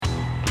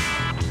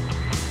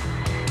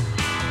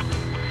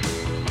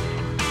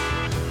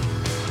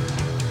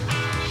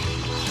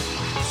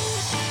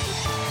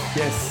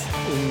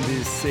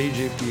this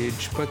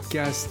AJPH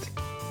podcast,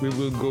 we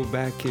will go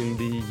back in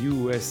the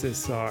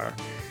USSR.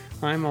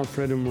 I'm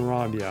Alfredo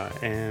Morabia,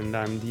 and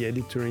I'm the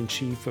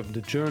editor-in-chief of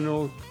the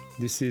journal.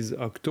 This is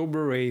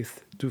October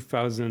 8th,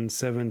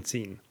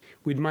 2017.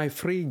 With my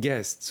three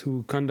guests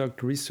who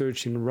conduct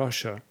research in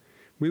Russia,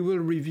 we will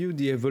review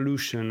the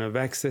evolution of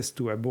access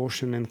to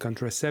abortion and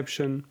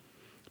contraception,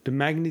 the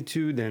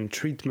magnitude and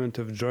treatment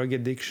of drug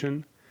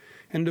addiction,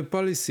 and the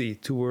policy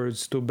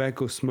towards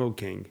tobacco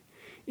smoking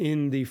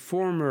in the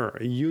former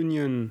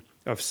Union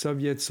of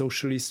Soviet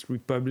Socialist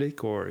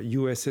Republic, or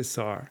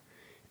USSR,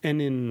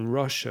 and in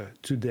Russia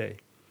today.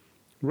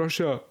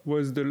 Russia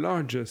was the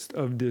largest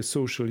of the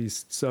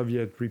socialist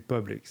Soviet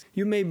republics.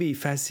 You may be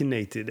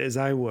fascinated, as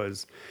I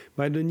was,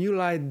 by the new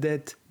light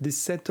that this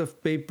set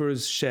of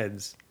papers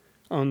sheds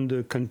on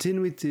the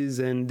continuities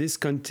and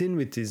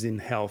discontinuities in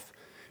health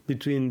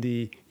between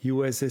the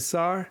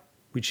USSR,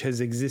 which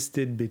has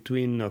existed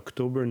between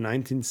October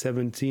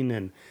 1917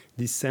 and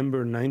December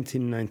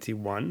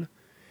 1991,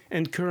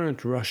 and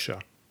current Russia.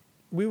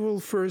 We will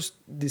first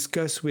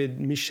discuss with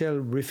Michelle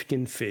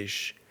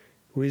Rifkin-Fish,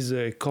 who is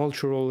a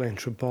cultural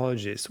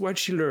anthropologist, what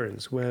she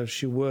learns while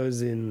she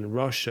was in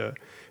Russia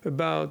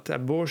about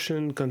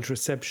abortion,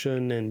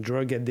 contraception, and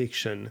drug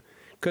addiction,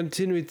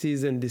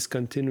 continuities and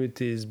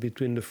discontinuities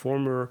between the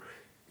former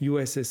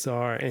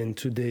USSR and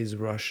today's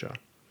Russia.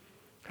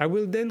 I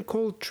will then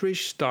call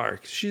Trish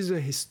Stark. She's a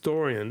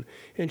historian,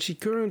 and she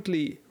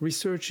currently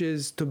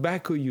researches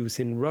tobacco use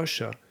in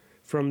Russia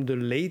from the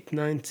late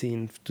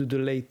 19th to the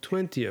late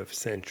 20th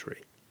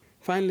century.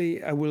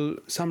 Finally, I will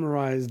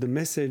summarize the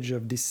message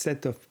of this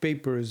set of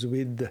papers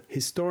with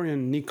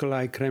historian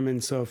Nikolai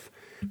Krementsov,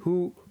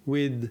 who,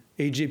 with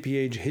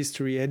AJPH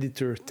history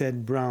editor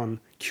Ted Brown,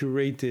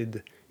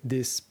 curated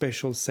this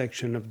special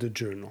section of the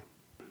journal.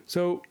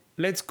 So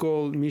let's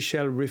call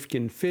Michelle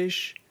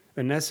Rifkin-Fish,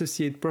 an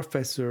associate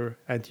professor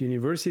at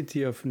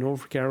University of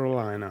North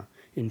Carolina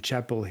in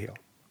Chapel Hill.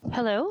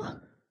 Hello.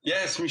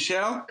 Yes,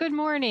 Michelle. Good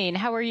morning.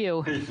 How are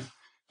you?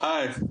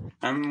 Hi,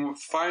 I'm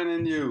fine,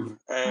 and you?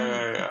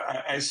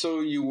 I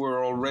saw you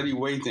were already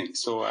waiting,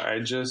 so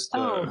I just.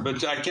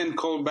 But I can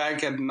call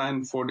back at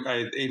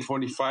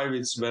 8:45.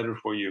 It's better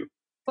for you.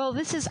 Well,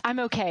 I'm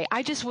okay.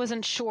 I just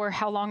wasn't sure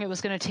how long it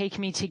was going to take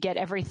me to get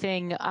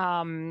everything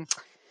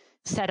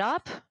set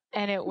up.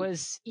 And it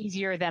was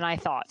easier than I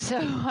thought, so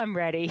I'm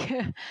ready.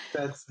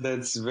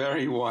 That's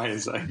very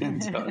wise, I can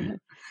tell you.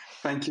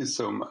 Thank you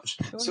so much.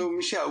 Sure. So,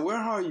 Michelle, where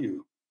are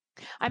you?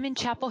 I'm in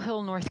Chapel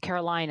Hill, North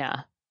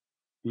Carolina.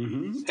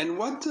 Mm-hmm. And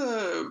what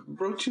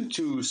brought you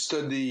to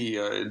study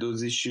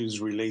those issues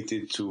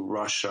related to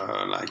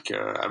Russia, like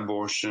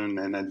abortion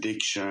and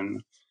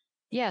addiction?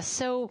 Yes,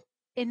 so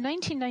in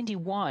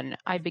 1991,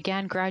 I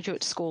began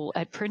graduate school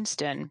at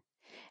Princeton,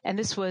 and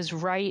this was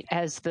right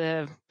as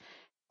the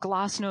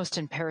Glasnost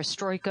and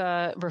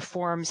Perestroika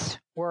reforms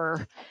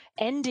were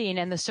ending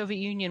and the Soviet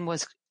Union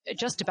was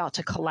just about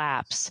to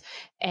collapse.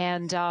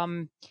 And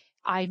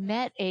I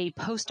met a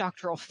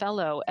postdoctoral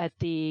fellow at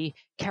the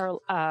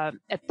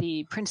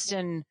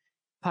Princeton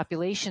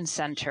Population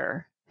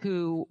Center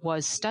who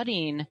was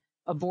studying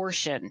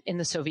abortion in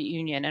the Soviet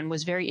Union and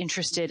was very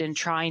interested in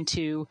trying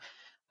to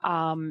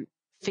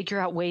figure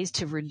out ways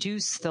to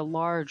reduce the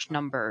large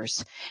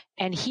numbers.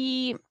 And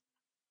he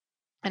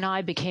and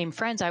I became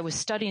friends. I was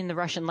studying the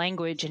Russian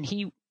language and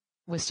he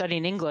was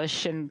studying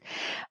English, and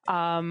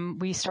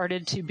we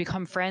started to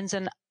become friends.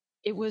 And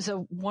it was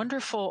a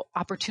wonderful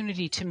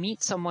opportunity to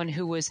meet someone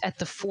who was at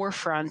the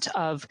forefront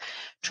of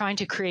trying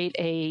to create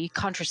a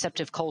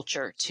contraceptive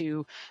culture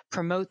to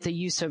promote the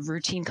use of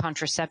routine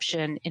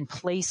contraception in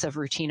place of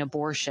routine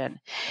abortion.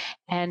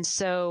 And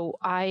so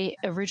I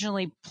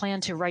originally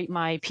planned to write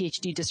my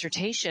PhD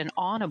dissertation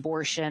on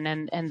abortion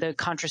and the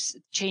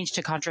change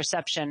to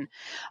contraception.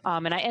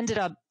 And I ended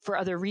up, for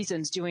other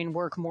reasons, doing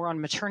work more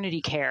on maternity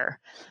care,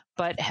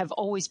 but have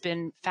always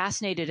been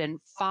fascinated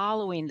in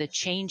following the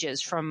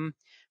changes from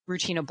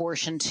routine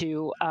abortion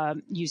to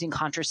using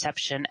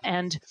contraception.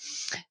 And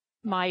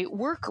my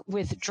work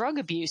with drug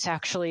abuse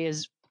actually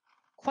is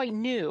quite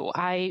new.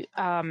 I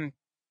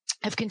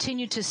have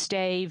continued to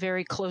stay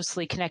very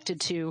closely connected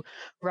to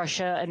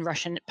Russia and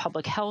Russian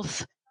public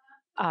health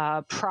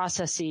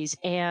processes.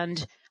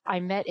 And I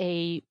met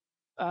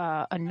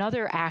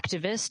another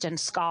activist and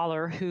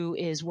scholar who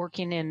is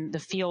working in the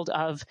field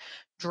of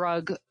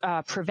drug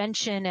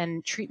prevention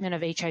and treatment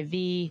of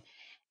HIV.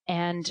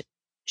 And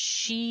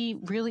she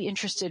really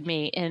interested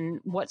me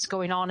in what's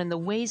going on and the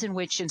ways in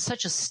which, in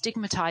such a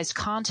stigmatized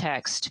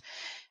context,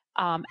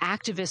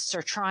 activists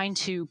are trying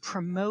to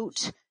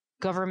promote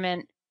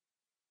government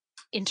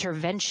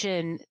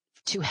intervention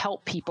to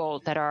help people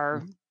that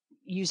are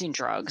using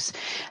drugs.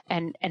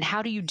 And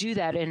how do you do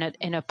that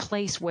in a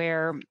place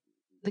where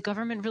the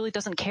government really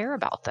doesn't care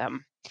about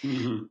them?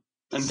 Mm-hmm.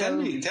 And tell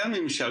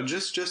me, Michelle,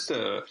 just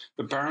a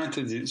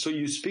parenthesis. So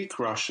you speak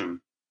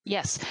Russian?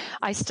 Yes,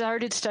 I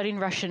started studying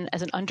Russian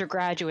as an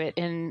undergraduate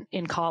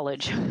in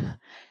college.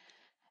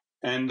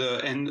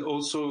 And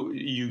also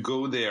you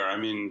go there. I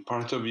mean,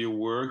 part of your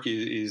work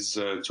is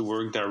to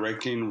work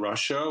directly in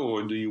Russia,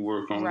 or do you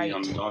work only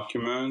on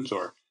documents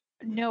or?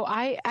 No,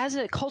 as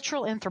a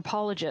cultural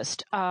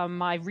anthropologist,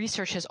 my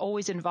research has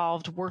always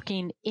involved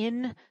working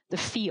in the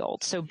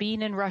field. So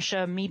being in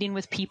Russia, meeting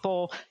with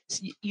people,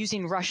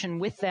 using Russian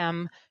with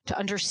them to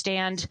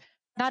understand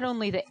not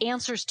only the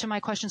answers to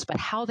my questions, but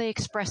how they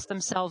express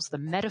themselves, the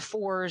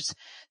metaphors,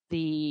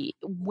 the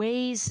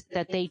ways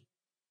that they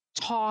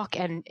talk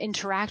and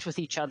interact with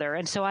each other.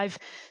 And so I've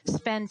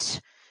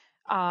spent,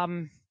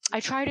 I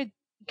try to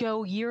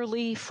go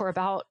yearly for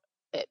about,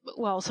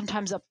 well,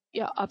 sometimes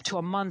up to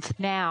a month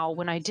now.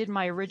 When I did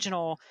my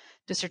original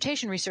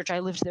dissertation research, I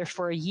lived there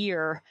for a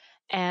year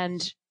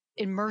and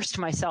immersed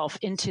myself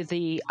into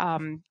the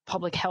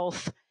public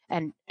health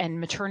and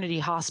maternity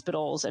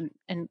hospitals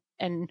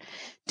and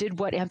did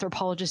what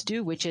anthropologists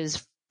do, which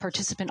is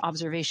participant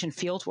observation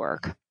field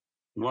work.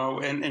 Wow.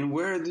 And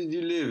where did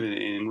you live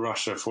in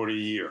Russia for a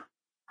year?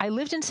 I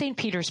lived in St.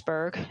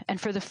 Petersburg, and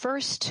for the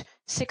first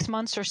 6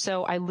 months or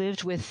so, I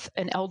lived with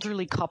an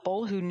elderly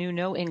couple who knew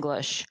no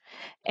English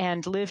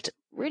and lived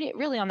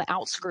really on the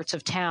outskirts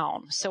of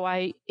town. So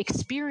I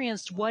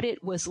experienced what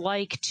it was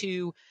like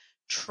to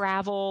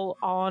travel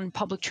on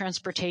public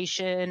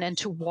transportation and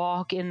to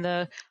walk in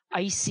the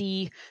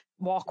icy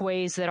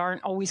walkways that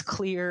aren't always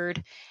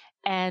cleared.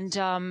 And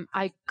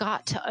I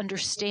got to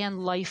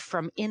understand life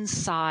from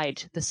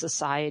inside the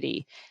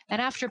society.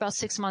 And after about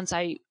 6 months,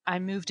 I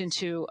moved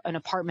into an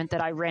apartment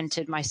that I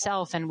rented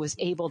myself and was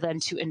able then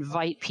to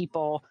invite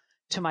people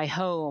to my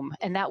home.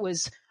 And that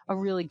was a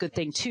really good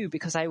thing, too,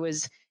 because I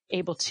was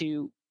able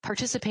to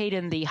participate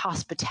in the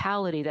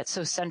hospitality that's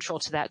so central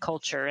to that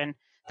culture. And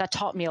that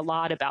taught me a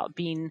lot about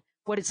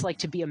what it's like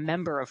to be a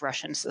member of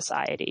Russian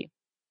society.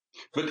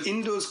 But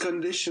in those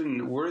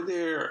conditions, were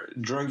there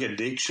drug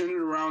addiction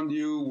around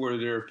you? Were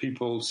there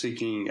people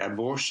seeking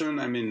abortion?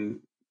 I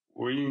mean,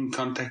 were you in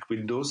contact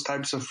with those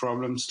types of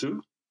problems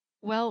too?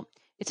 Well,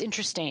 it's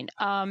interesting.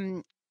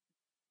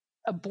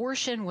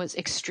 Abortion was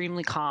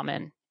extremely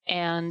common.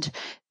 And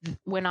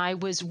when I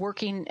was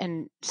working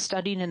and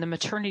studying in the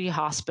maternity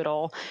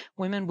hospital,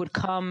 women would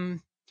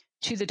come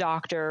to the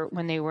doctor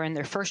when they were in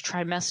their first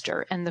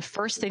trimester. And the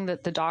first thing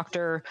that the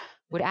doctor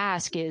would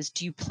ask is,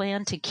 do you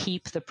plan to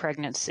keep the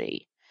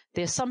pregnancy?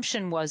 The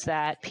assumption was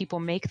that people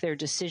make their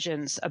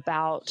decisions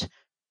about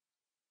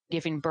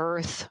giving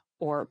birth,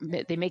 or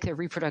they make their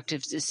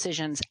reproductive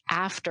decisions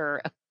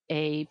after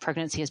a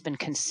pregnancy has been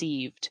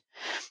conceived.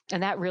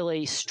 And that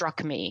really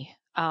struck me.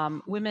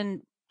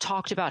 Women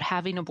talked about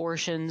having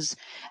abortions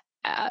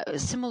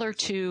similar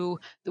to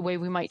the way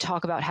we might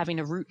talk about having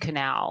a root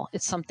canal.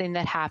 It's something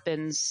that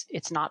happens.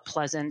 It's not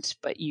pleasant,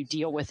 but you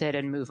deal with it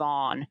and move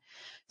on.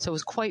 So it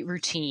was quite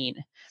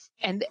routine.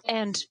 And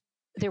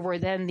there were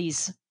then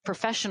these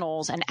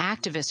professionals and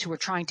activists who were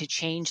trying to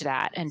change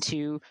that and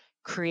to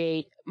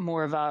create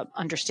more of a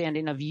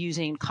understanding of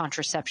using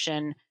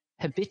contraception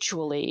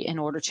habitually in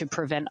order to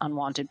prevent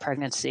unwanted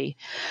pregnancy.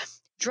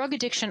 Drug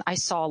addiction, I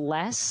saw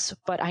less,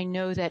 but I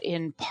know that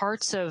in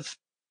parts of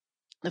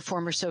the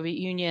former Soviet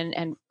Union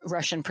and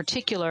Russia in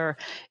particular,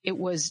 it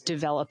was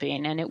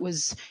developing. And it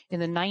was in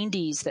the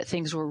 90s that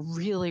things were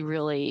really,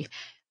 really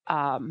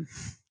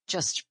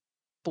just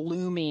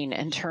blooming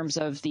in terms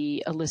of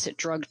the illicit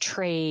drug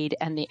trade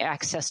and the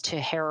access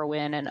to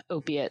heroin and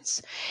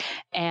opiates.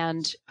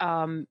 And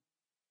I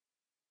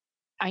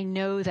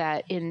know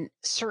that in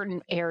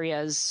certain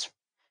areas,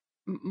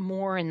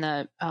 more in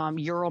the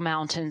Ural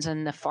Mountains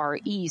and the Far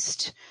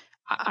East,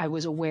 I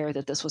was aware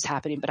that this was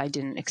happening, but I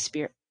didn't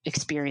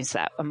experience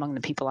that among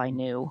the people I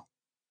knew.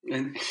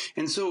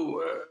 And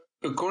so,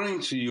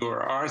 according to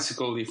your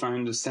article, if I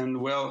understand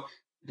well,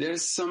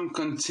 there's some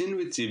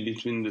continuity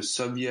between the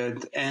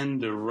Soviet and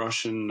the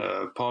Russian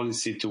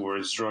policy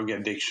towards drug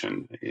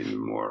addiction in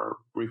more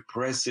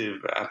repressive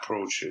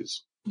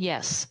approaches.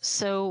 Yes.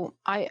 So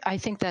I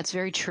think that's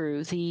very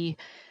true. The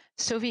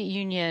Soviet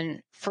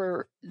Union,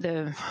 for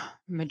the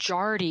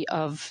majority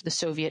of the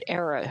Soviet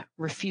era,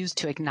 refused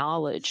to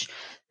acknowledge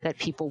that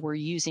people were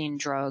using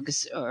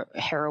drugs. Or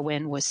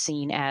heroin was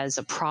seen as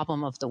a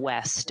problem of the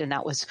West. And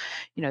that was,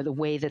 the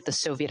way that the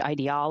Soviet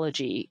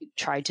ideology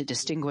tried to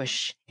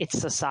distinguish its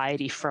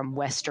society from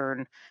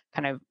Western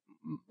kind of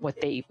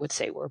what they would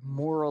say were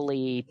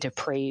morally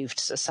depraved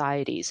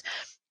societies.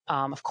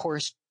 Of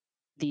course,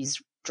 these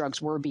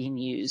drugs were being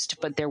used,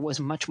 but there was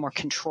much more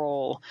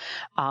control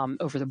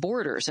over the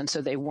borders. And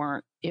so they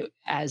weren't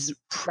as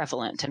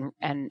prevalent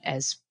and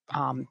as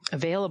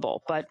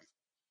available. But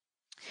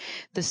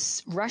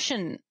this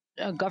Russian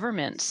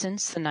government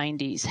since the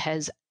 90s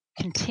has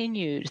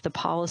continued the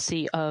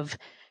policy of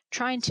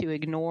trying to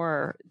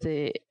ignore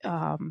the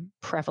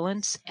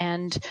prevalence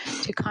and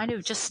to kind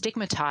of just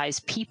stigmatize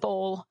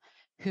people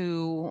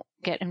who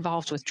get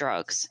involved with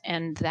drugs.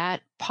 And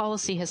that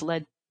policy has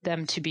led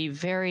them to be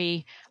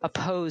very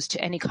opposed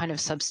to any kind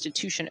of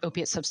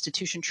opiate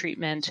substitution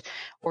treatment,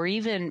 or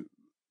even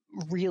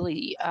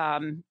really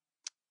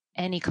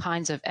any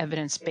kinds of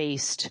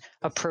evidence-based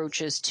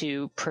approaches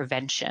to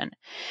prevention.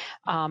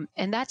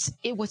 And that's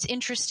it. What's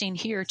interesting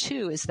here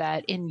too is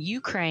that in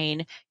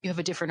Ukraine, you have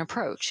a different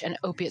approach, and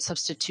opiate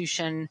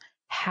substitution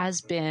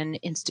has been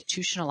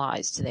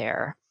institutionalized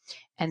there.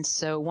 And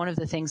so one of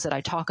the things that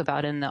I talk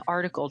about in the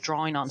article,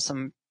 drawing on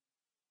some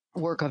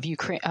work of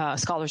Ukraine,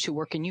 scholars who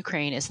work in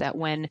Ukraine, is that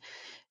when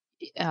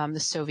the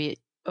Soviet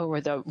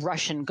or the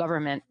Russian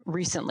government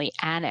recently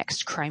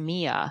annexed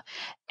Crimea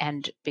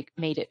and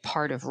made it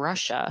part of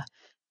Russia,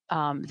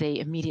 they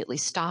immediately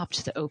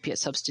stopped the opiate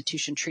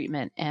substitution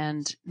treatment,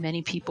 and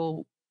many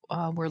people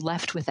were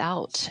left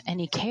without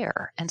any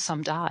care, and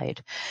some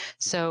died.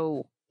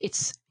 So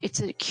it's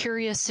a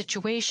curious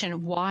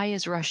situation. Why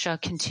is Russia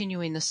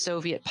continuing the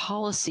Soviet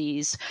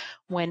policies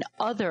when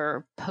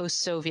other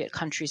post-Soviet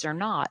countries are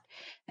not?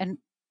 And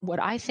what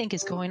I think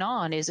is going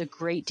on is a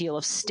great deal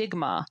of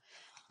stigma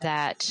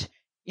that,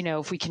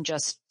 if we can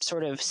just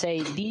sort of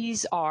say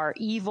these are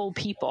evil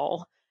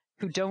people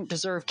who don't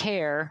deserve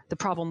care, the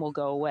problem will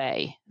go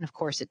away. And of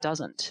course it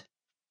doesn't.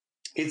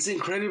 It's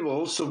incredible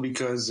also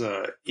because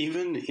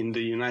even in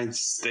the United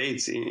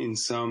States, in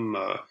some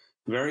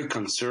very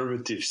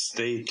conservative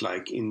state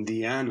like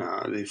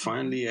Indiana, they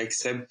finally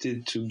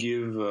accepted to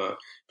give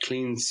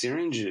clean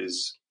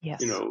syringes, yes,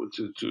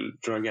 to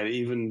drug addicts,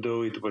 even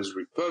though it was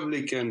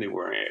Republican, they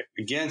were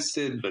against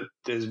it, but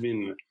there's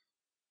been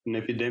an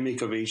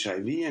epidemic of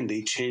HIV and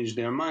they changed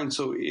their mind.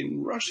 So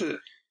in Russia,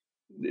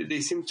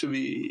 they seem to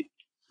be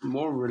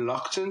more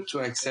reluctant to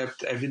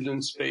accept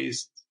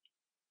evidence-based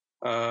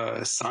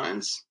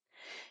science.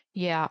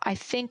 Yeah, I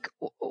think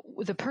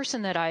the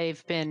person that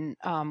I've been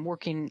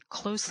working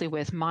closely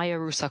with, Maya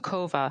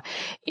Rusakova,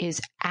 is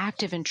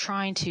active in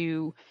trying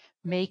to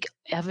make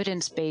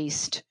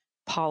evidence-based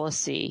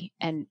policy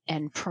and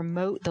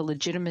promote the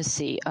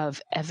legitimacy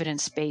of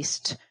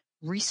evidence-based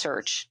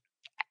research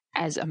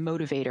as a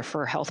motivator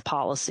for health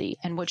policy.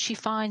 And what she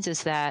finds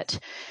is that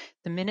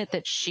the minute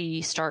that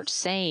she starts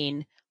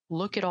saying,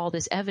 look at all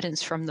this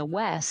evidence from the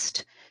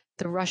West,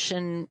 the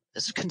Russian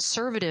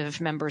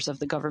conservative members of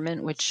the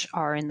government, which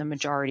are in the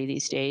majority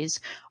these days,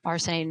 are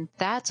saying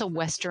that's a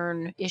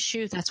Western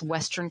issue, that's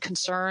Western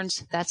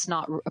concerns, that's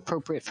not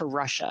appropriate for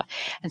Russia.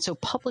 And so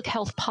public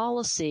health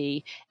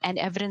policy and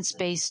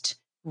evidence-based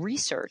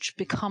research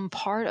become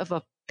part of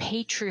a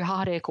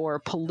patriotic or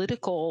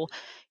political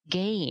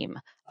game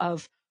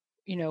of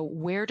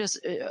where does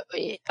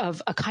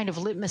of a kind of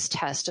litmus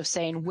test of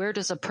saying, where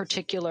does a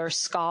particular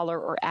scholar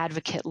or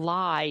advocate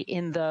lie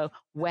in the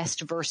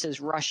West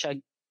versus Russia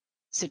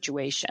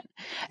situation?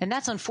 And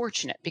that's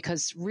unfortunate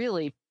because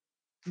really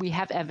we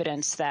have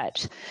evidence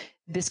that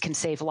this can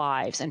save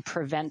lives and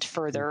prevent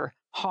further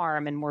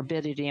harm and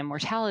morbidity and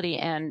mortality,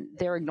 and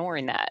they're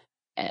ignoring that.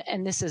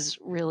 And this is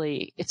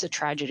really, it's a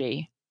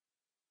tragedy.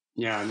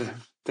 Yeah,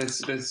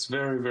 that's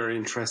very, very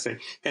interesting.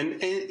 And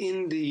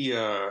in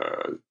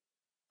the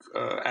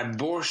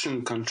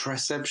abortion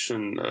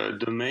contraception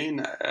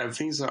domain,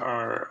 things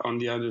are on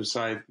the other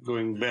side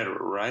going better,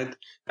 right?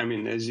 I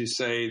mean, as you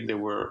say, there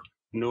were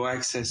no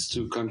access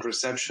to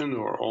contraception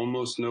or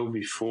almost no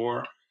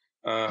before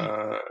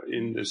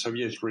in the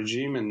Soviet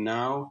regime, and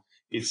now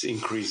it's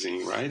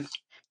increasing, right?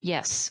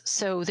 Yes.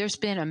 So there's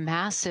been a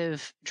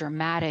massive,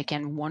 dramatic,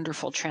 and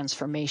wonderful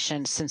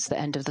transformation since the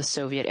end of the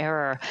Soviet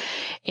era,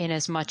 in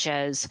as much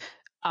as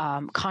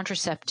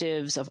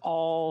contraceptives of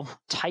all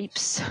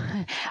types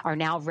are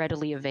now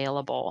readily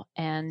available.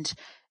 And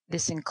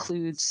this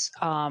includes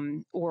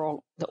the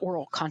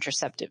oral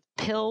contraceptive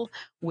pill,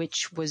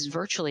 which was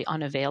virtually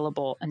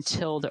unavailable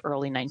until the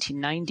early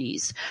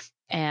 1990s.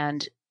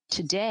 And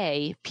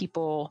today,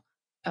 people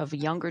of a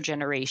younger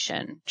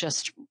generation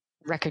just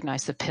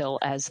recognize the pill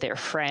as their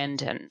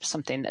friend and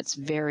something that's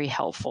very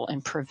helpful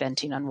in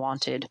preventing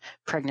unwanted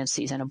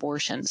pregnancies and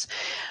abortions.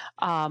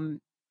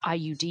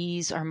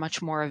 IUDs are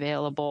much more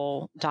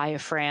available,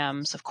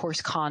 diaphragms, of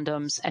course,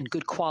 condoms, and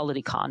good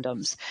quality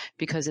condoms,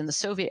 because in the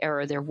Soviet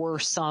era, there were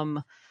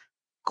some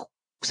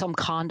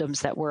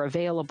condoms that were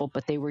available,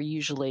 but they were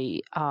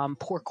usually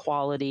poor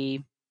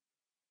quality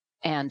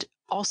and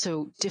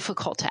also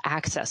difficult to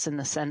access in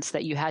the sense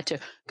that you had to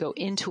go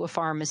into a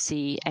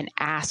pharmacy and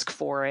ask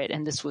for it.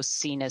 And this was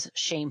seen as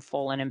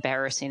shameful and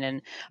embarrassing,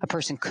 and a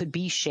person could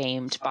be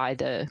shamed by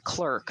the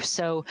clerk.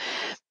 So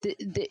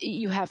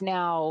you have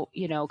now,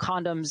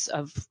 condoms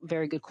of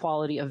very good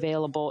quality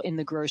available in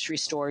the grocery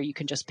store. You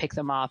can just pick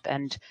them up,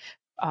 and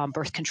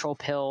birth control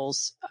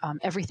pills,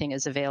 everything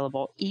is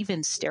available,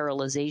 even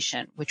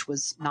sterilization, which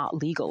was not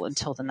legal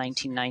until the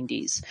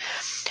 1990s.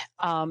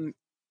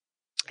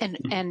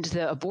 And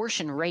the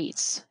abortion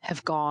rates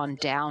have gone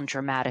down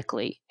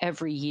dramatically.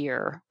 Every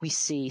year we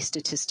see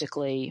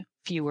statistically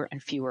fewer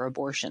and fewer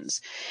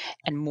abortions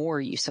and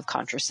more use of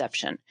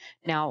contraception.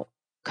 Now,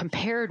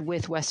 compared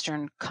with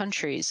Western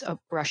countries,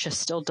 Russia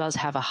still does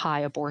have a high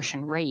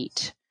abortion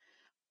rate.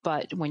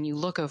 But when you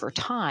look over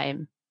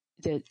time,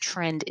 the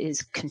trend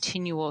is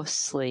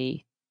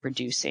continuously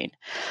reducing.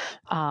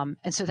 And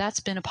so that's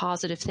been a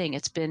positive thing.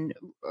 It's been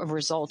a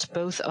result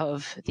both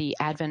of the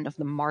advent of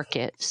the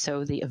market,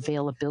 so the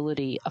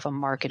availability of a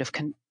market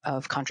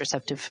of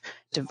contraceptive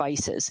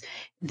devices,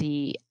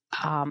 the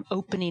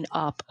opening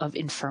up of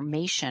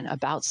information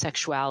about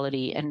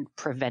sexuality and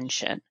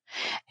prevention,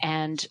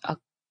 and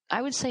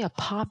I would say a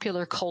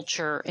popular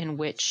culture in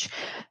which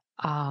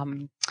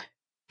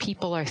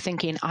people are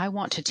thinking, I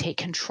want to take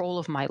control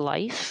of my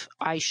life.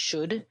 I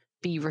should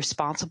be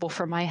responsible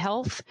for my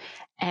health,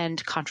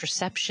 and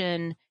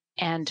contraception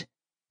and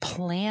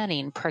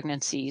planning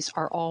pregnancies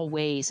are all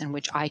ways in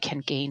which I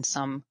can gain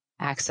some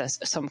access,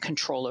 some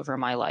control over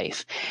my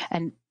life.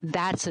 And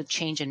that's a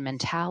change in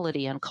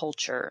mentality and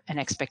culture and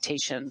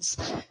expectations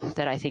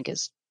that I think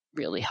is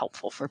really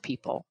helpful for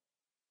people.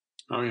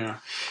 Oh, yeah.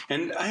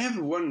 And I have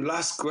one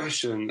last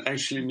question,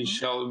 actually,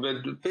 Michelle,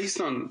 but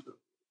based on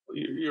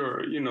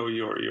your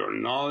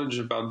knowledge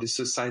about this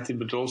society,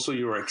 but also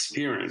your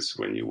experience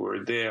when you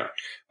were there,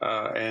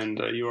 and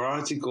your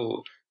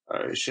article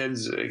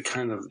sheds a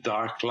kind of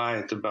dark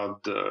light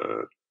about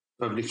the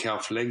public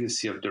health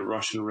legacy of the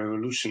Russian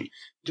Revolution.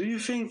 Do you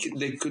think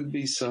there could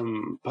be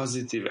some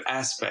positive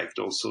aspect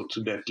also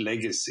to that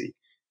legacy?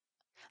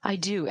 I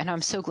do, and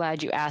I'm so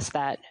glad you asked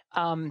that.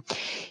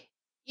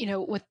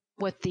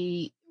 What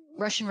the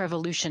Russian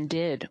Revolution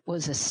did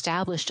was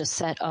established a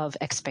set of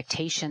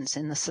expectations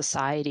in the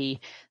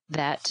society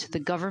that the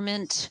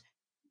government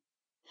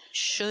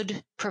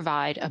should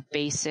provide a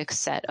basic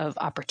set of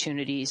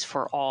opportunities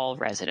for all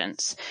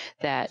residents,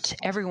 that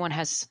everyone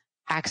has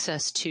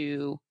access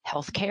to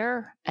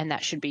healthcare, and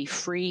that should be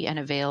free and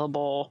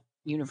available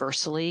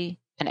universally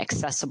and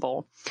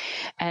accessible.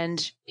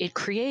 And it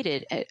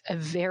created a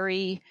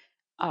very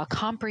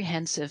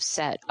comprehensive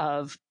set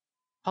of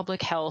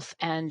public health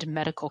and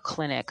medical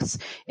clinics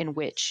in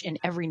which in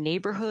every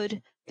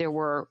neighborhood there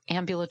were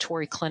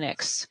ambulatory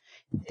clinics,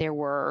 there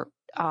were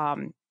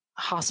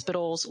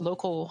hospitals,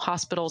 local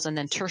hospitals, and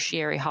then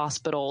tertiary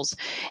hospitals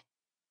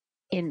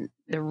in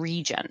the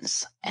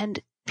regions. And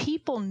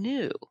people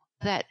knew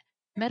that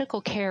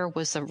medical care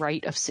was the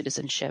right of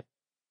citizenship.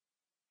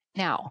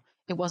 Now,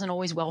 it wasn't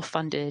always well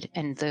funded,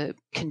 and the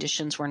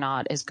conditions were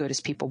not as good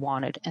as people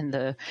wanted, and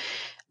the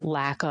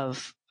lack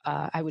of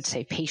I would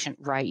say patient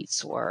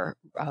rights or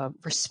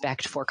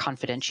respect for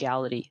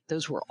confidentiality.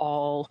 Those were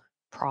all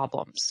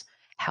problems.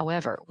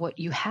 However, what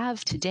you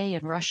have today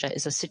in Russia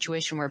is a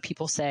situation where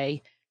people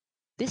say,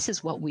 this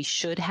is what we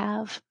should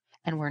have,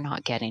 and we're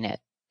not getting it.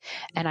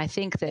 And I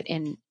think that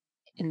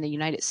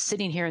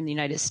sitting here in the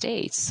United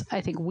States,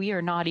 I think we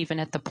are not even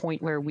at the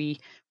point where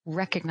we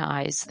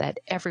recognize that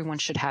everyone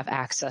should have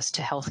access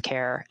to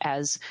healthcare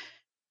as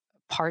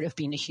part of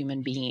being a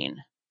human being.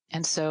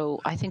 And so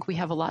I think we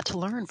have a lot to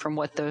learn from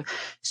what the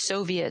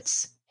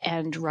Soviets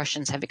and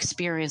Russians have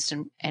experienced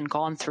and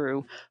gone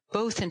through,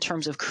 both in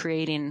terms of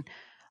creating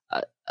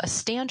a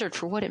standard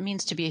for what it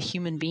means to be a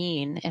human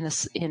being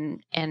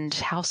and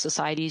how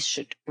societies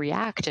should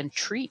react and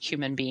treat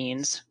human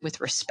beings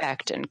with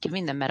respect and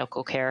giving them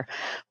medical care,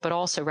 but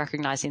also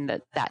recognizing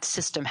that that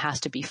system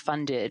has to be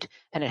funded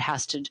and it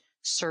has to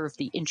serve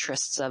the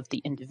interests of the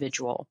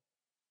individual.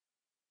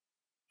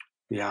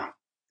 Yeah,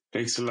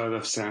 makes a lot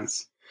of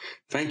sense.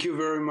 Thank you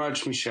very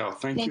much, Michelle.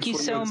 Thank you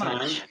for so your time.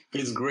 Much.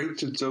 It's great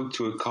to talk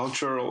to a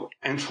cultural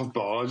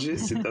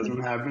anthropologist. It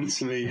doesn't happen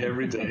to me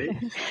every day.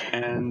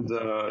 And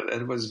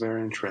that was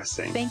very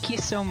interesting. Thank you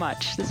so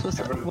much. This was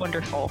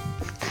wonderful.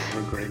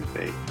 Have a great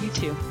day. You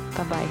too.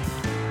 Bye-bye.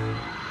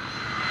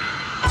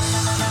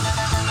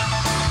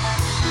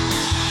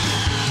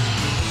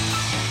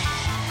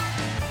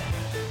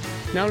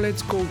 Now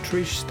let's call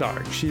Trish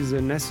Stark. She's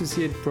an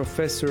associate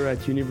professor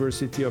at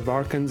University of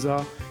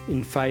Arkansas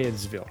in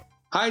Fayetteville.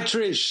 Hi,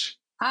 Trish.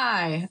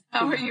 Hi.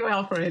 How are you,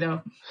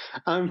 Alfredo?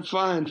 I'm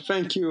fine.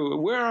 Thank you.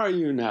 Where are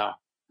you now?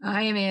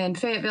 I am in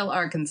Fayetteville,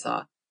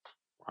 Arkansas.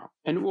 Wow.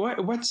 And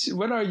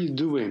what are you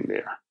doing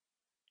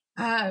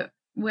there?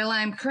 Well,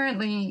 I'm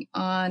currently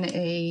on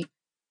a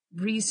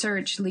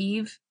research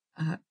leave,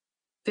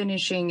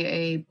 finishing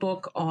a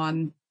book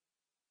on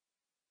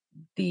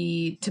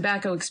the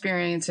tobacco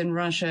experience in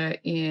Russia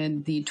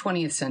in the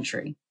 20th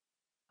century.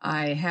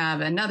 I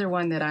have another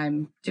one that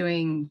I'm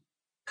doing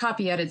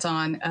copy edits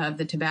on of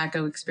the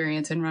tobacco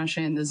experience in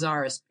Russia in the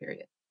Tsarist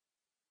period.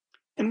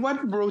 And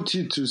what brought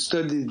you to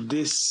study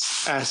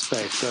this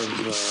aspect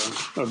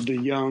of the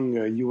young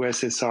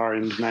USSR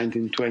in the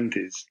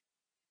 1920s?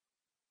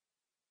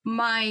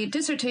 My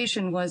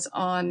dissertation was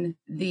on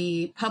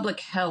the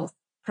public health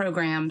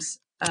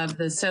programs of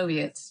the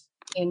Soviets.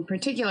 In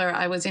particular,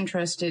 I was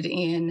interested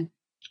in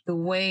the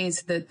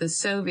ways that the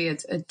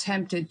Soviets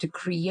attempted to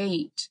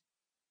create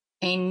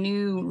a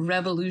new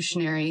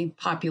revolutionary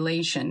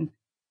population,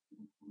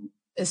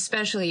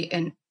 especially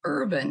an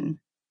urban,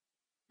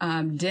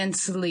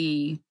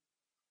 densely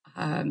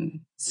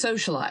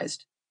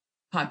socialized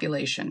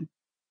population.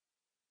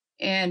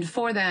 And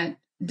for that,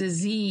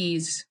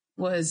 disease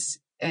was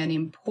an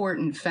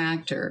important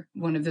factor,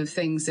 one of the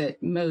things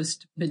that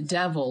most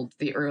bedeviled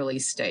the early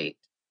state.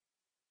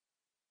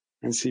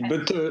 I see.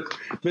 But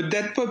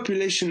that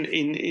population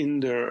in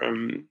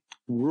the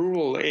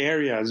rural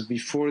areas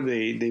before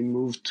they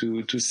moved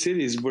to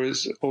cities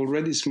was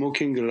already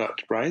smoking a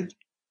lot, right?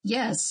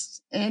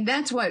 Yes. And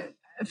that's what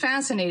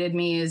fascinated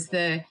me is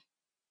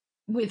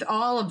with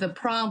all of the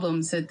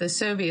problems that the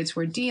Soviets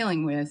were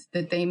dealing with,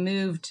 that they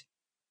moved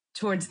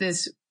towards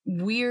this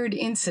weird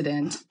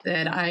incident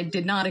that I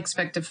did not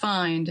expect to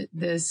find,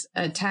 this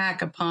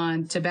attack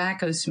upon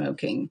tobacco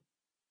smoking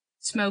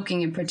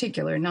in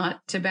particular,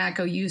 not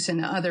tobacco use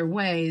in other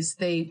ways.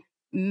 They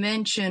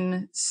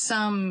mention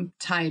some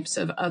types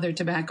of other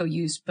tobacco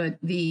use, but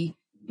the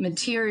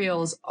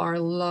materials are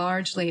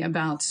largely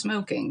about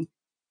smoking.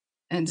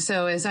 And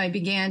so as I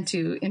began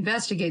to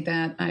investigate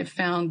that, I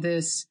found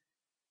this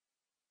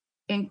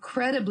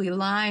incredibly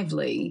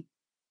lively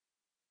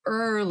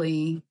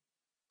early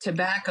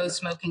tobacco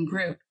smoking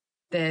group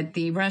that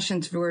the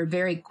Russians were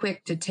very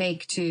quick to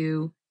take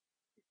to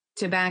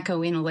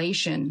tobacco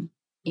inhalation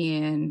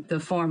in the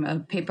form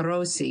of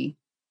papirosi,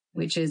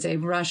 which is a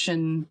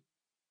Russian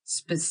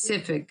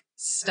specific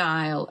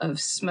style of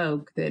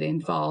smoke that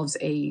involves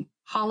a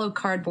hollow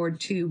cardboard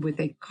tube with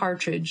a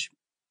cartridge,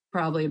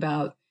 probably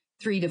about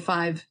 3 to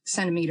 5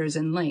 centimeters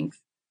in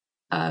length,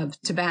 of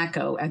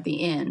tobacco at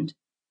the end.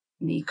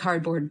 The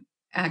cardboard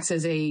acts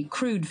as a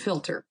crude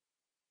filter.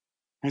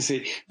 I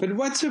see. But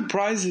what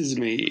surprises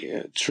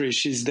me,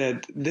 Trish, is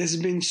that there's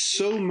been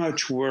so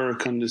much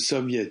work on the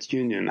Soviet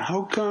Union.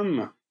 How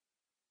come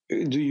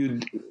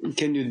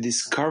can you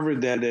discover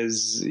that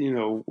as,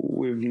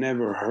 we've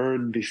never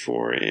heard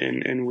before,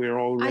 and we're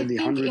already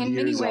 100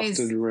 years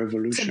after the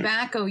revolution?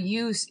 Tobacco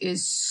use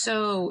is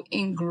so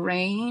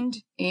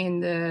ingrained in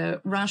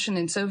the Russian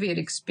and Soviet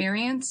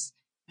experience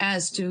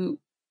as to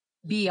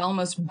be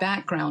almost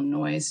background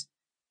noise,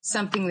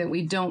 something that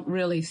we don't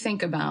really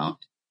think about.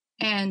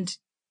 And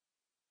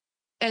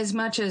as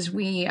much as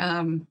we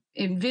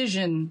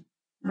envision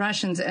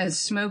Russians as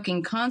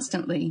smoking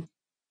constantly,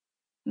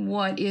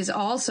 what is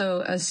also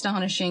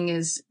astonishing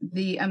is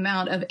the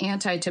amount of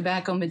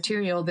anti-tobacco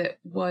material that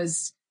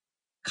was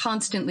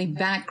constantly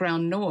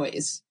background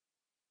noise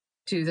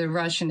to the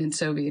Russian and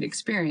Soviet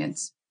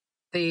experience.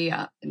 The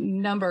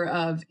number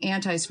of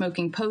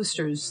anti-smoking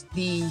posters,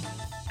 the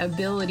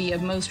ability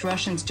of most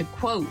Russians to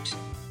quote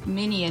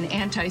many an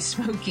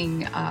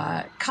anti-smoking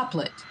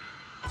couplet,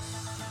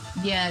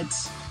 yet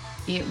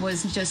it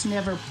was just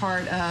never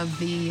part of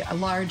the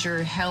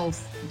larger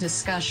health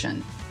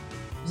discussion.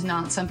 It was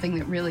not something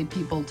that really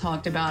people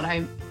talked about.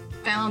 I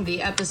found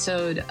the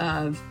episode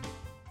of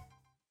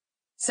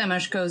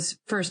Semashko's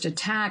first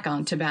attack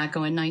on tobacco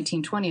in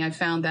 1920. I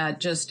found that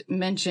just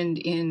mentioned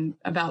in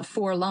about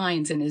 4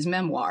 lines in his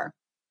memoir.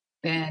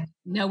 And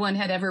no one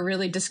had ever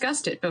really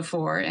discussed it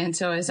before. And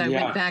so as I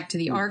went back to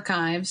the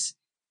archives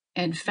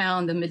and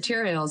found the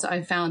materials,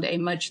 I found a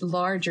much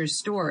larger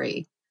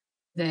story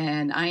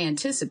than I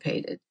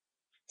anticipated.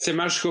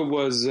 Semashko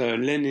was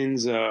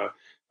Lenin's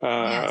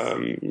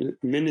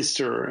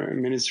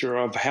minister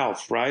of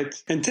health,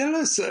 right? And tell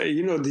us,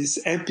 this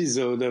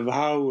episode of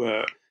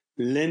how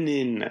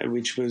Lenin,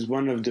 which was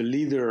one of the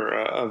leader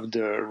of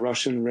the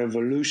Russian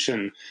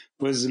Revolution,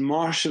 was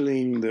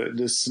marshaling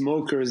the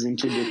smokers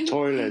into the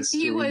toilets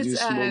to reduce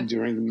smoke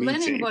during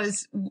meetings. Lenin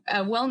was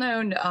a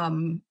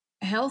well-known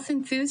health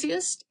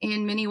enthusiast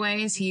in many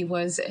ways. He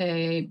was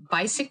a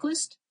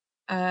bicyclist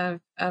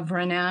of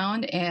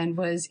renown and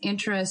was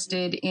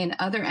interested in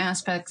other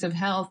aspects of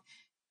health,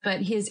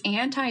 but his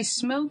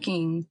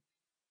anti-smoking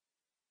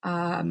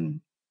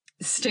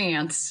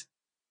stance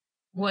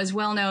was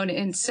well known.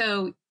 And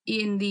so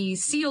in the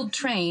sealed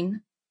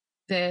train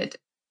that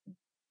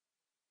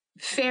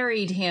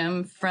ferried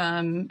him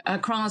from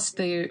across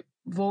the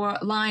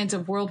lines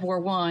of World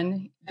War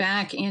I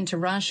back into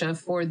Russia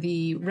for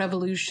the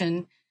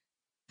revolution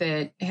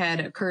that had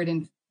occurred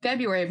in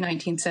February of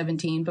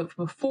 1917, but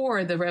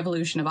before the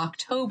revolution of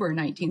October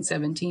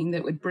 1917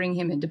 that would bring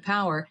him into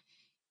power,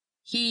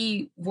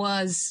 he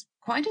was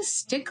quite a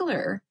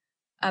stickler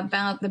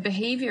about the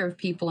behavior of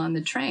people on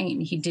the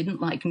train. He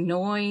didn't like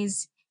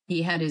noise.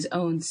 He had his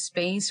own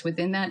space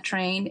within that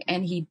train,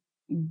 and he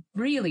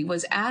really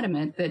was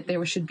adamant that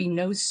there should be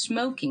no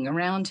smoking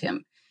around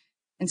him.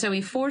 And so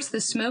he forced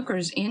the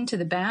smokers into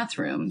the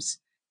bathrooms,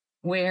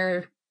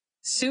 where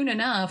soon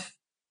enough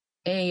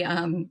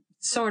a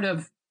sort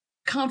of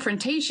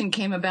confrontation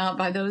came about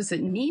by those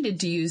that needed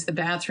to use the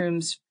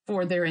bathrooms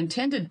for their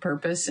intended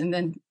purpose, and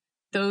then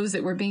those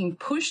that were being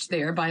pushed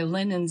there by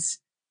Lenin's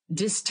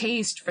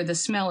distaste for the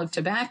smell of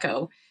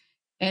tobacco.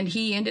 And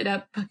he ended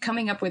up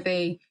coming up with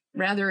a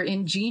rather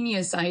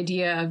ingenious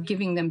idea of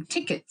giving them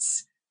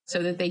tickets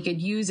so that they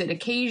could use it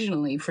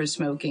occasionally for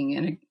smoking,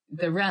 and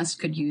the rest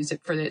could use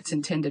it for its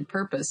intended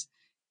purpose.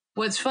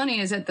 What's funny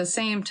is at the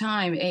same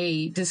time,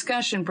 a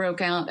discussion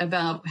broke out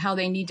about how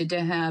they needed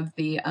to have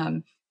the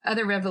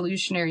other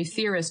revolutionary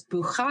theorist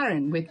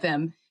Bukharin with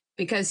them,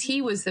 because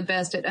he was the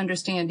best at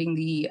understanding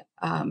the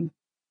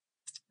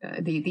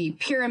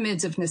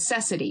pyramids of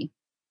necessity.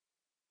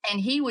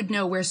 And he would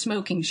know where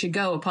smoking should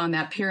go upon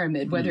that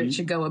pyramid, whether it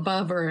should go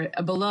above or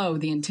below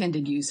the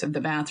intended use of the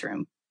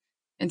bathroom.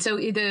 And so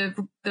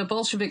the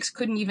Bolsheviks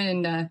couldn't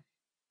even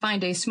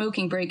find a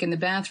smoking break in the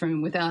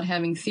bathroom without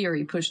having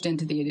theory pushed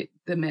into the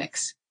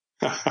mix.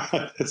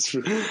 That's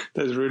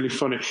really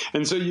funny.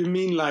 And so you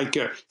mean like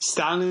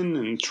Stalin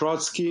and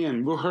Trotsky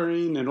and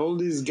Bukharin and all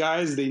these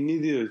guys, they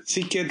needed a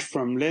ticket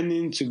from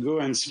Lenin to go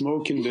and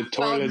smoke in the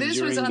toilet. Well,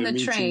 this was on the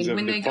train.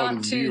 When they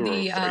got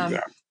to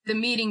the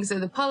meetings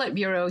of the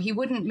Politburo, he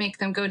wouldn't make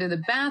them go to the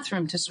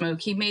bathroom to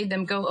smoke. He made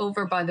them go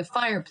over by the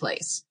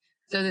fireplace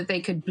so that they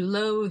could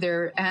blow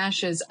their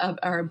ashes up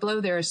or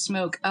blow their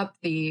smoke up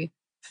the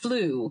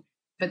flue.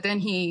 But then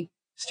he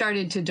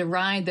started to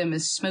deride them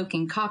as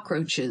smoking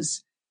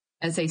cockroaches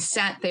as they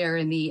sat there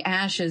in the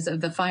ashes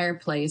of the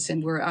fireplace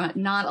and were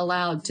not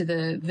allowed to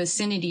the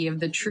vicinity of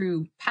the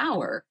true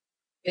power.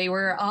 They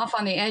were off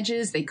on the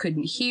edges. They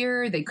couldn't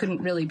hear. They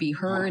couldn't really be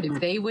heard if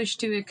they wished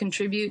to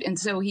contribute. And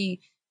so he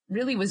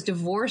really was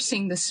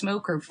divorcing the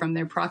smoker from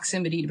their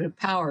proximity to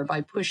power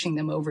by pushing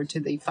them over to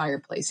the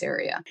fireplace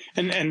area.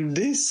 And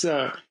this,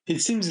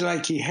 it seems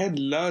like he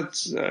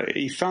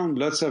found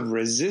lots of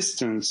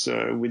resistance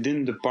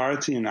within the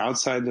party and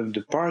outside of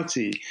the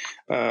party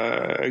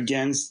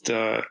against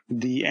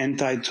the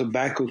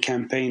anti-tobacco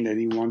campaign that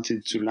he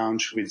wanted to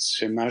launch with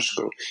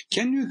Semashko.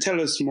 Can you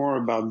tell us more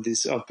about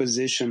this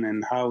opposition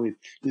and how it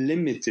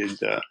limited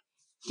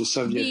the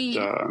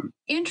Soviet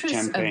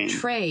interests campaign of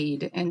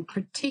trade, and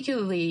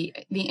particularly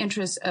the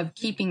interest of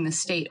keeping the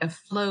state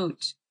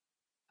afloat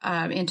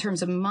in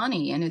terms of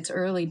money in its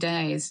early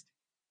days,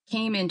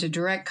 came into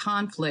direct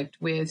conflict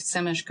with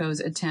Semashko's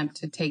attempt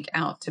to take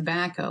out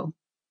tobacco,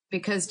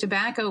 because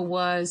tobacco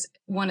was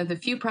one of the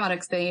few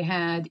products they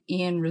had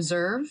in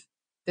reserve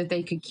that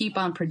they could keep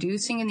on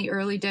producing in the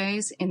early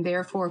days and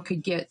therefore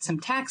could get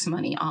some tax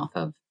money off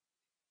of.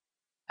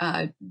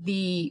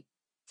 The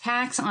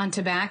tax on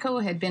tobacco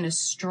had been a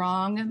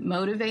strong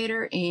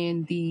motivator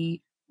in the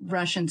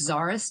Russian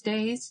Tsarist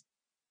days,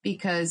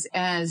 because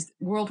as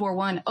World War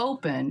I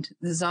opened,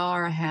 the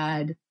Tsar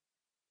had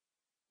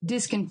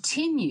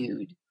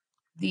discontinued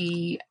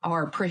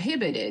or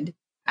prohibited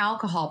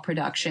alcohol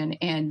production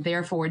and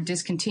therefore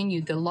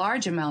discontinued the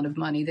large amount of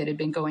money that had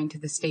been going to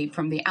the state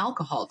from the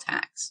alcohol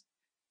tax.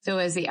 So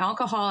as the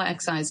alcohol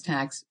excise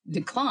tax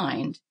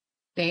declined,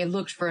 they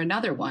looked for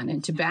another one,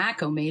 and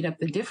tobacco made up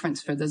the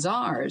difference for the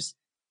Tsars.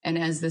 And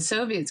as the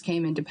Soviets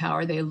came into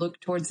power, they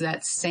looked towards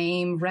that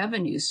same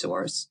revenue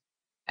source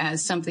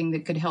as something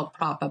that could help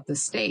prop up the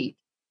state.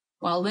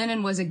 While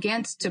Lenin was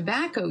against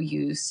tobacco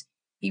use,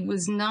 he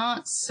was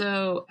not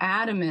so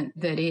adamant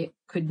that it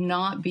could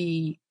not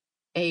be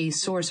a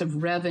source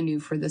of revenue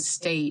for the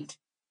state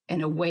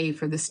and a way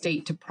for the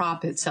state to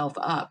prop itself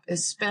up,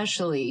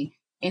 especially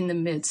in the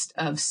midst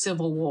of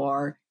civil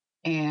war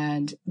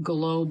and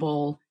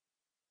global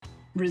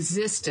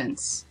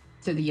resistance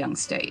to the young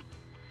state.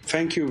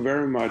 Thank you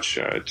very much,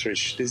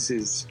 Trish. This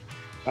is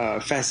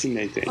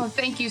fascinating. Oh,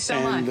 thank you so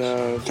much.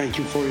 And thank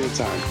you for your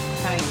time.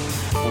 Bye.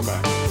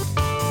 Bye-bye.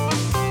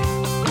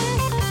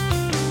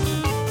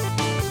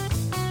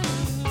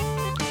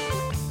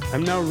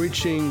 I'm now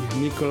reaching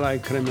Nikolai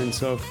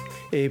Krementsov,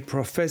 a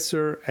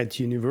professor at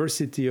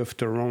University of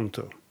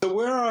Toronto. So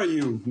where are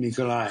you,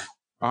 Nikolai?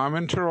 I'm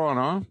in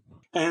Toronto.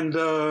 And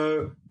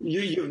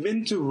you've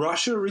been to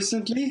Russia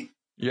recently?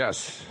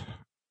 Yes,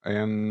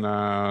 in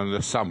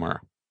the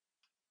summer.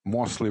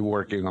 Mostly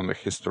working on the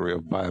history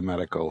of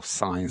biomedical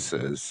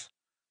sciences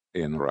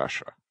in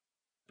Russia.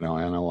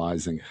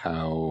 Analyzing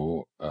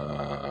how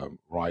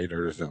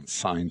writers and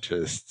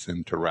scientists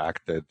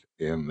interacted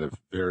in the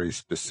very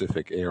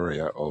specific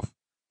area of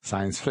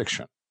science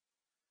fiction.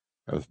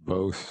 As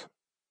both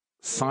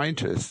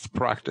scientists,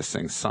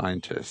 practicing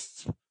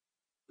scientists,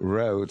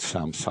 wrote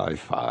some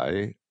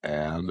sci-fi,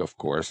 and of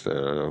course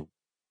a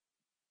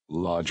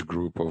large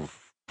group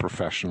of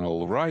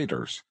professional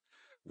writers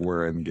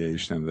were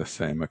engaged in the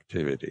same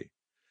activity.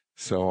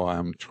 So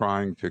I'm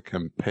trying to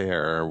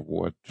compare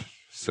what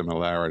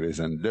similarities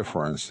and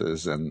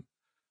differences in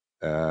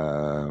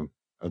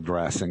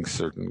addressing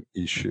certain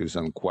issues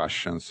and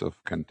questions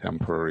of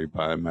contemporary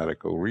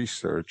biomedical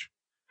research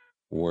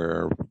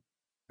were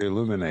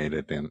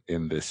illuminated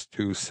in these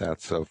two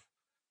sets of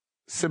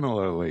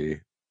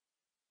similarly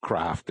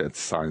crafted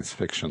science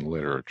fiction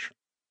literature.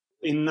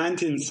 In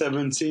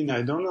 1917,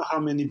 I don't know how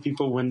many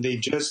people, when they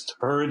just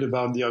heard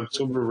about the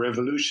October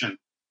Revolution,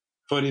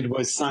 thought it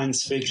was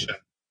science fiction.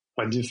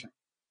 What do you think?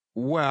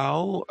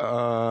 Well,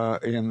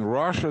 in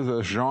Russia,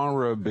 the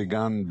genre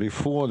began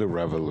before the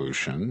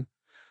revolution,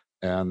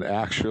 and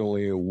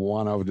actually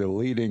one of the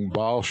leading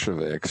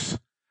Bolsheviks,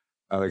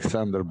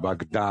 Alexander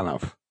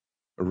Bogdanov,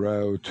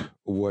 wrote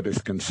what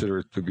is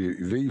considered to be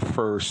the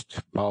first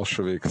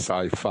Bolshevik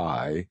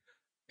sci-fi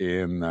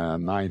in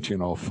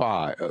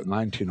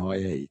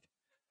 1908.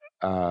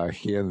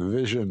 He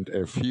envisioned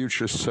a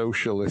future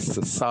socialist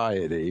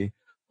society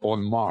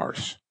on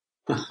Mars.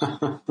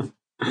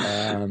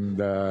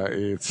 And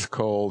it's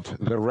called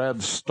The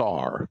Red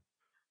Star.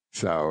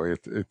 So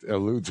it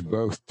alludes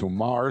both to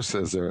Mars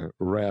as a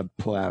red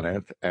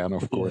planet and,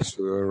 of course,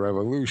 to a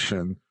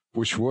revolution,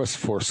 which was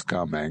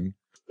forthcoming.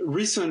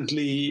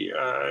 recently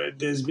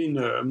there's been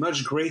a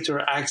much greater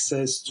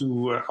access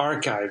to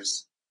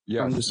archives.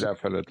 Yes,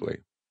 definitely.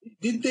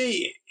 Did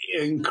they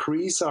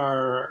increase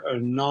our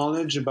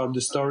knowledge about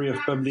the story of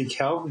public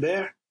health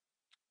there?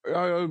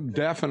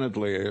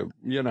 Definitely.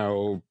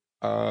 The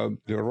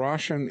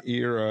Russian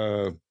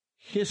era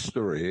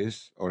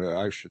histories, or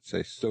I should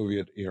say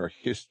Soviet era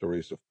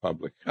histories of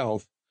public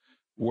health,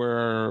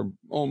 were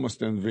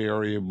almost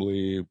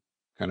invariably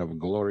kind of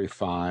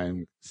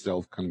glorifying,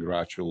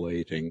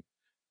 self-congratulating,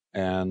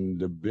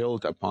 and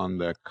built upon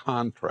the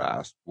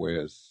contrast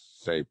with,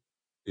 say,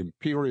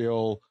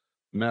 imperial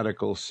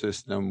medical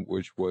system,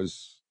 which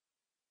was,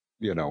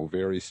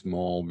 very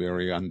small,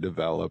 very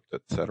undeveloped,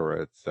 et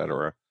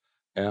cetera,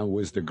 and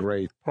with the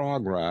great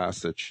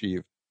progress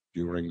achieved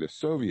during the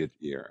Soviet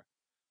era.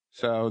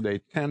 So they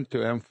tend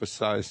to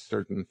emphasize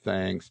certain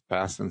things,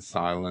 pass in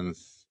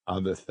silence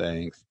other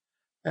things,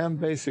 and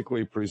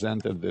basically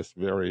presented this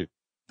very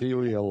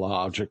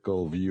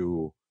teleological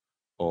view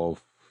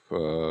of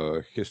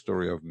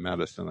history of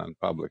medicine and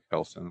public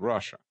health in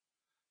Russia.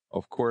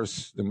 Of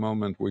course, the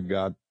moment we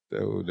got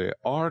to the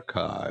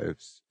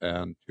archives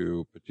and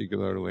to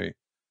particularly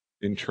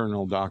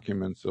internal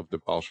documents of the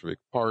Bolshevik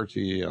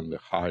Party and the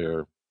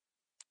higher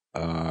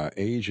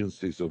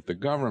agencies of the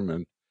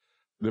government,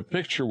 the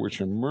picture which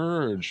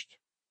emerged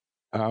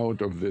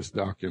out of these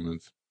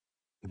documents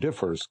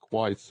differs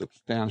quite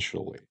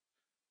substantially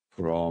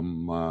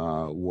from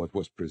what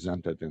was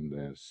presented in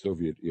the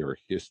Soviet era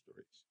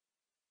histories.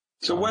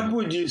 So what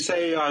would you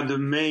say are the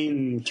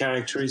main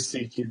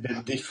characteristics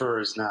that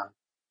differs now?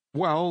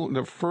 Well,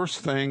 the first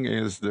thing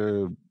is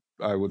the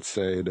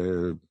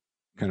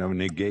kind of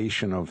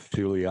negation of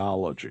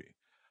teleology.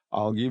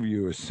 I'll give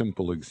you a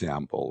simple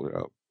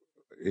example.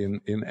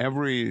 In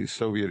every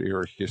Soviet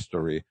era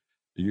history,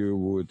 you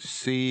would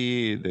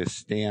see the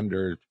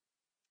standard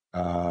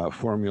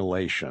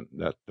formulation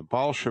that the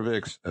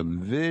Bolsheviks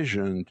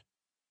envisioned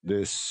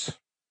this,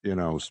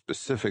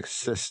 specific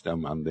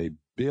system, and they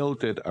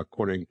built it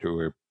according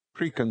to a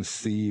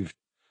preconceived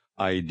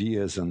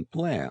ideas and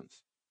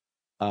plans.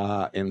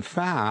 In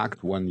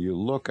fact, when you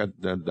look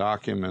at the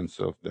documents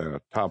of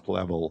the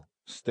top-level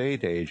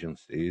state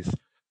agencies,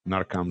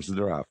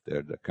 Narkomzdrav,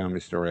 the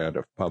Commissariat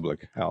of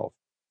Public Health,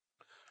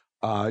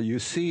 you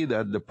see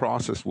that the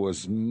process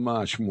was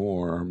much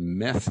more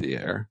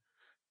messier,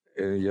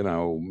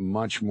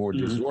 much more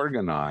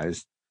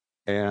disorganized,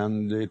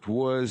 and it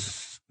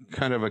was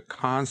kind of a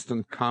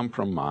constant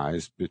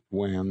compromise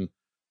between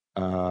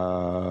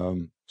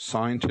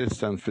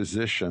scientists and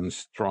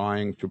physicians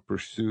trying to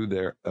pursue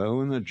their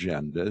own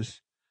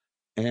agendas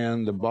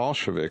and the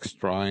Bolsheviks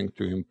trying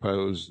to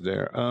impose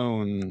their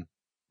own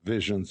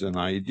visions and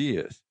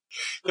ideas.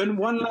 And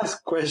one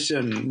last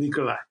question,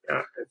 Nikolai.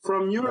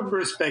 From your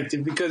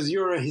perspective, because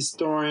you're a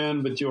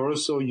historian, but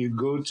you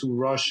go to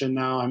Russia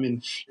now,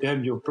 you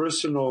have your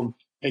personal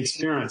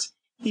experience.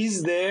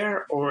 Is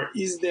there or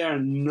is there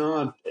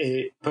not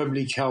a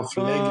public health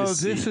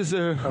legacy? This is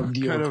a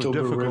kind of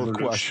difficult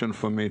question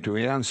for me to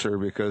answer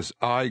because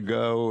I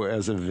go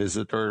as a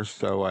visitor,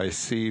 so I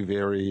see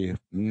very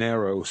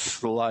narrow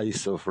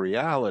slice of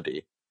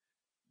reality.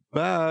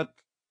 But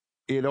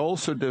it's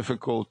also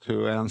difficult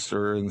to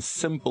answer in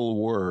simple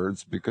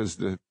words because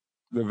the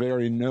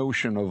very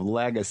notion of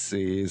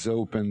legacy is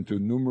open to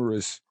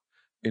numerous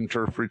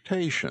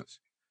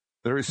interpretations.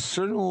 There is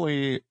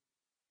certainly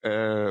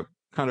a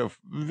kind of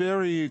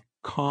very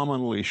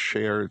commonly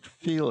shared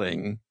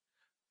feeling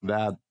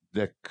that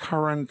the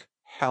current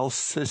health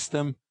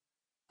system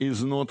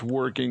is not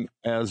working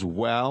as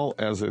well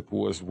as it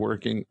was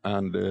working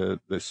under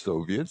the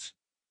Soviets.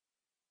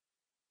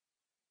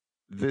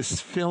 This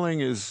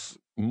feeling is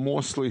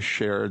mostly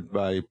shared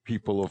by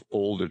people of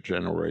older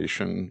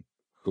generation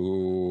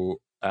who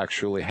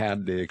actually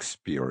had the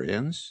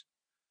experience.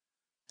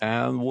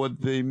 And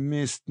what they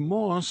missed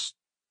most,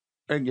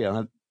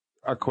 again,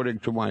 according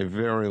to my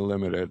very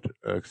limited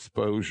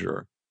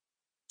exposure,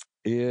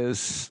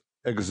 is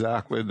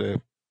exactly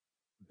the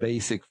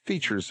basic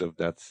features of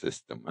that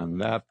system. And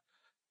that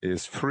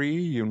is free,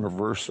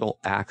 universal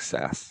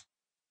access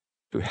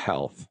to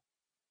health,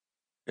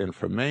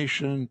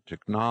 information,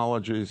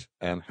 technologies,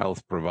 and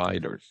health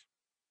providers.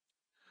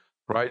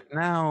 Right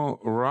now,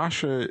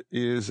 Russia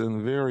is in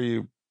a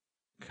very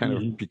kind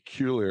of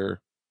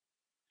peculiar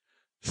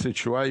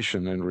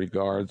situation in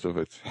regards of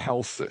its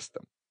health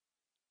system.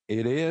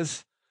 It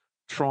is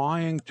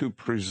trying to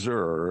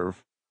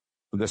preserve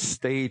the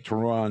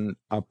state-run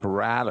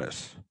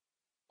apparatus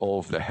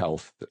of the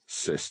health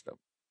system,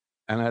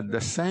 and at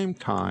the same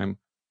time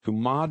to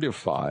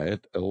modify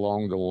it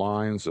along the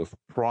lines of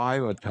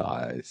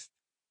privatized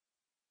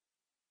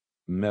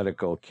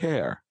medical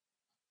care,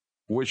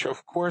 which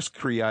of course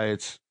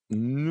creates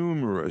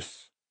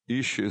numerous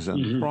issues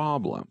and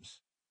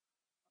problems,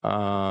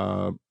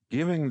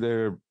 given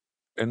the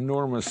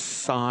enormous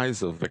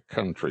size of the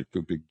country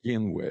to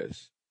begin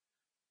with,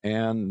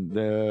 and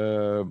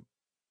the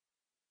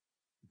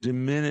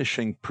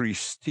diminishing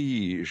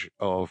prestige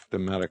of the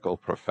medical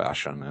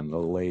profession in the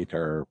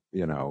later,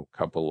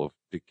 couple of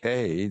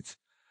decades.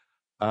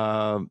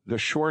 the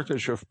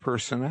shortage of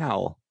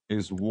personnel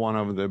is one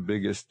of the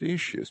biggest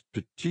issues,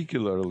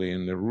 particularly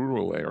in the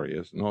rural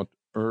areas, not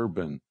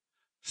urban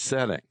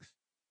settings.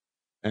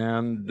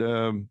 And,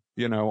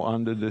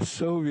 under the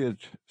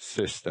Soviet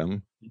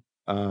system,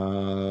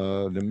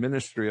 the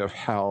Ministry of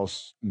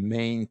Health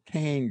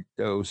maintained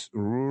those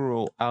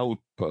rural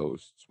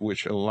outposts,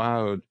 which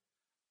allowed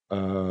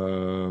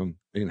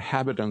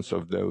inhabitants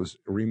of those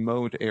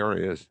remote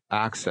areas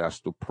access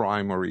to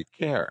primary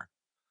care,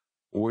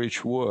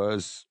 which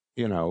was,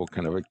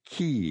 kind of a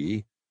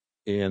key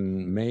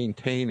in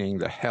maintaining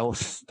the health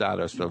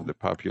status of the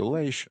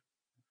population.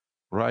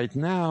 Right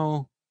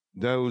now,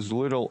 those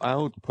little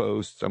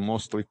outposts are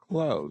mostly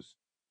closed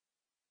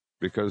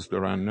because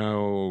there are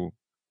no,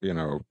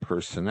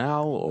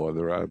 personnel, or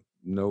there are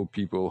no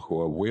people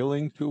who are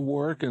willing to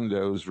work in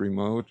those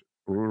remote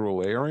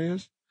rural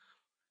areas.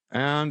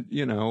 And,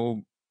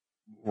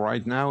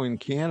 right now in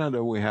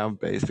Canada, we have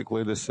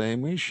basically the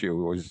same issue.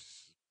 It was,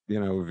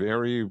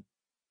 very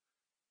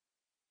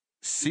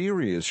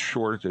serious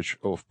shortage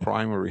of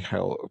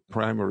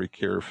primary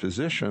care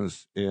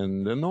physicians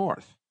in the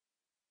north.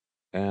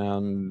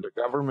 And the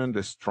government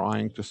is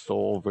trying to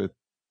solve it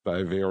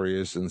by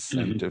various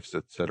incentives,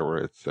 et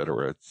cetera, et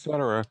cetera, et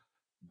cetera.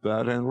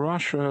 But in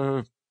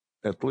Russia,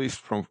 at least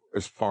from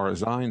as far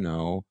as I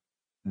know,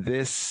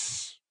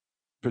 this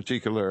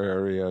particular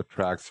area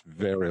attracts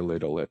very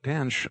little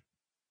attention.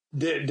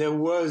 There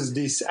was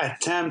this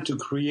attempt to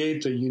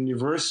create a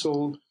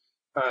universal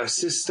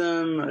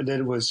system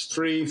that was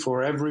free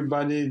for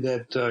everybody,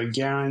 that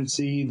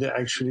guaranteed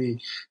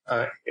actually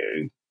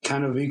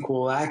kind of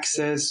equal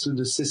access to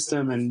the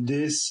system, and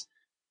this,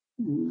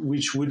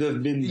 which would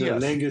have been the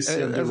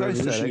legacy of the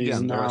revolution,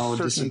 is now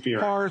disappearing. There are certain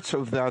parts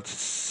of that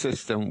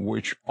system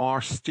which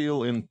are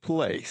still in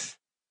place.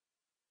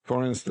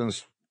 For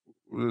instance,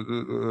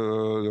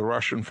 the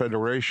Russian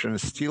Federation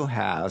still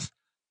has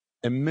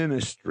a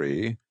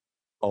Ministry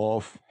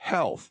of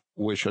Health,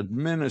 which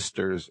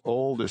administers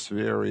all these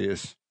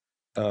various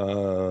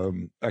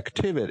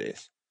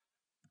activities.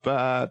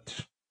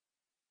 But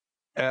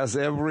as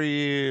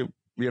every,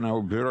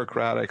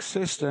 bureaucratic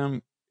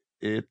system,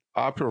 it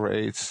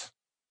operates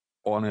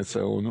on its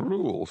own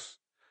rules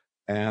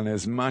and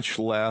is much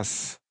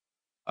less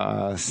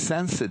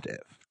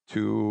sensitive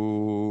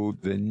to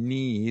the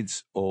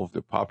needs of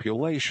the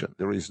population.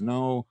 There is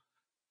no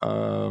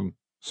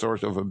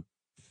sort of a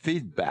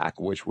feedback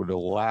which would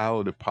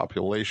allow the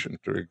population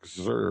to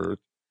exert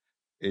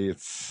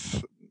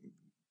its,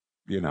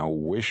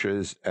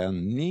 wishes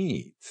and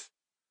needs.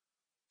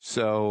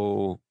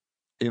 So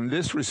in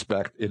this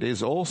respect, it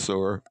is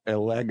also a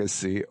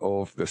legacy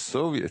of the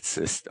Soviet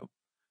system.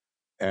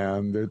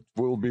 And it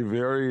will be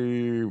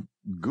very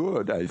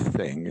good, I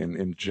think,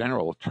 in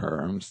general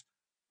terms,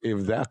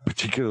 if that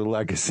particular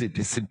legacy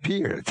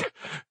disappeared,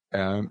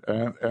 and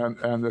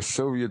the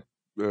Soviet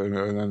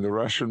and the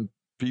Russian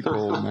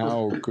people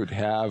now could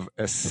have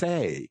a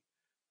say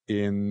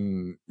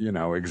in,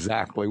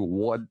 exactly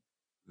what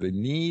the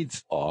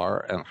needs are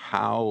and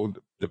how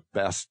the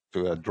best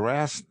to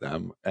address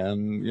them,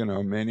 and,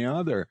 many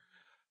other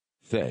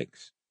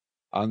things.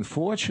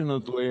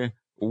 Unfortunately,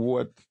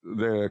 what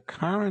the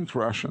current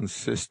Russian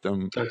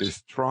system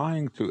is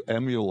trying to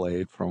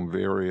emulate from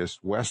various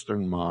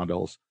Western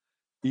models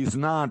is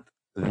not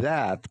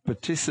that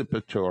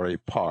participatory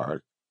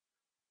part,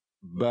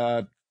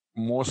 but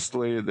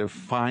mostly the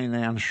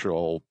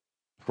financial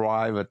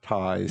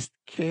privatized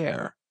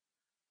care,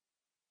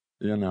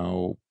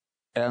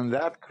 and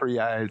that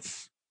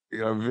creates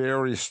a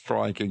very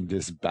striking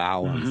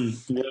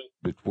disbalance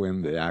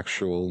between the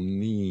actual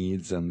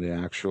needs and the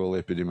actual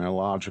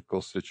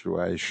epidemiological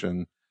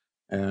situation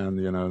and,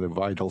 the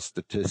vital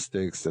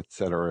statistics, et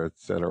cetera,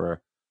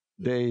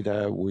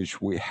 data which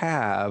we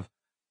have,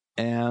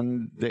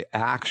 and the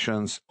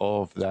actions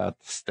of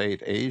that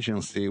state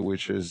agency,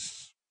 which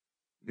is,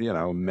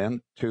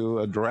 meant to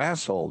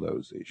address all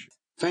those issues.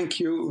 Thank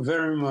you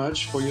very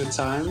much for your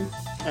time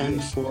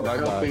and for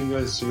helping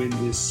us with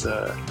this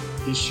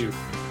issue.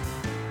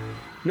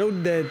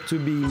 Note that to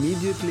be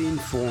immediately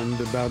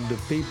informed about the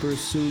papers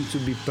soon to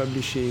be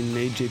published in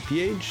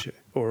AJPH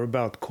or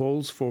about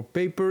calls for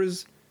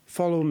papers,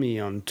 follow me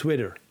on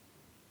Twitter.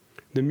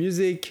 The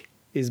music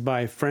is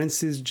by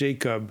Francis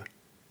Jacob,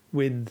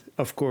 with,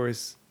 of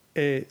course,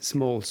 a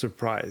small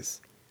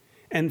surprise.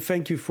 And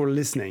thank you for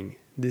listening.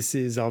 This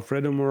is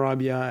Alfredo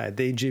Morabia at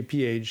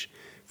AJPH.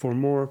 For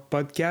more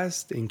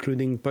podcasts,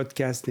 including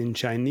podcasts in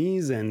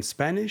Chinese and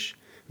Spanish,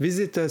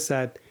 visit us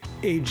at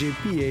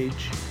ajph.org.